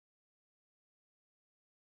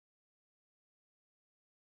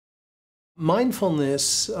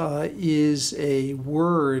Mindfulness is a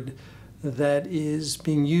word that is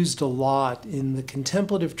being used a lot in the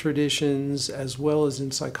contemplative traditions as well as in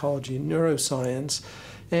psychology and neuroscience.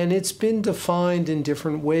 And it's been defined in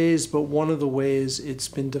different ways, but one of the ways it's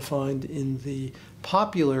been defined in the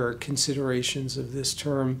popular considerations of this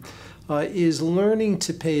term is learning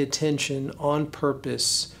to pay attention on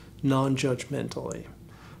purpose, non-judgmentally.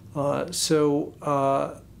 A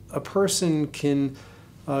person can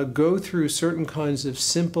go through certain kinds of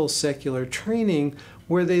simple secular training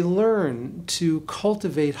where they learn to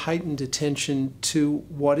cultivate heightened attention to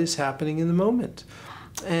what is happening in the moment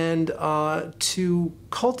and to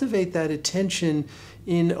cultivate that attention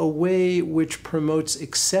in a way which promotes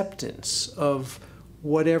acceptance of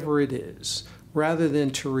whatever it is, rather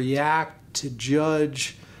than to react, to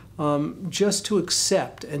judge, just to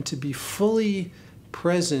accept and to be fully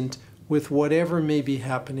present with whatever may be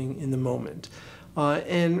happening in the moment.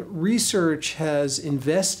 And research has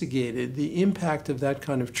investigated the impact of that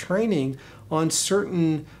kind of training on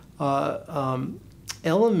certain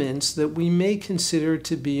elements that we may consider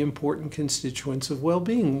to be important constituents of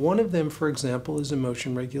well-being. One of them, for example, is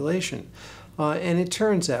emotion regulation. And it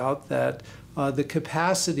turns out that the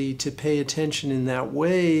capacity to pay attention in that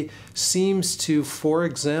way seems to, for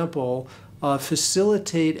example,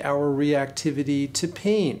 facilitate our reactivity to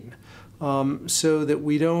pain, so that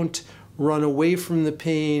we don't run away from the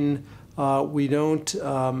pain, we don't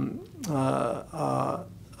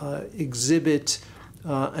exhibit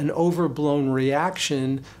an overblown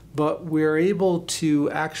reaction, but we're able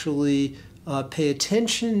to actually pay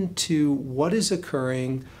attention to what is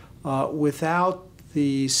occurring without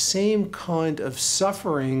the same kind of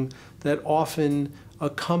suffering that often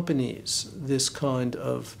accompanies this kind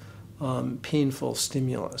of painful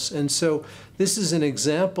stimulus. And so this is an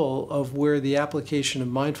example of where the application of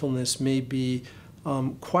mindfulness may be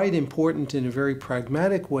quite important in a very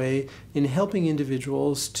pragmatic way in helping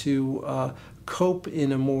individuals to cope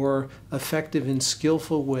in a more effective and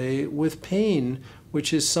skillful way with pain,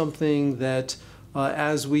 which is something that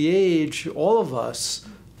as we age, all of us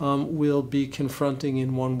will be confronting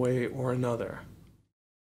in one way or another.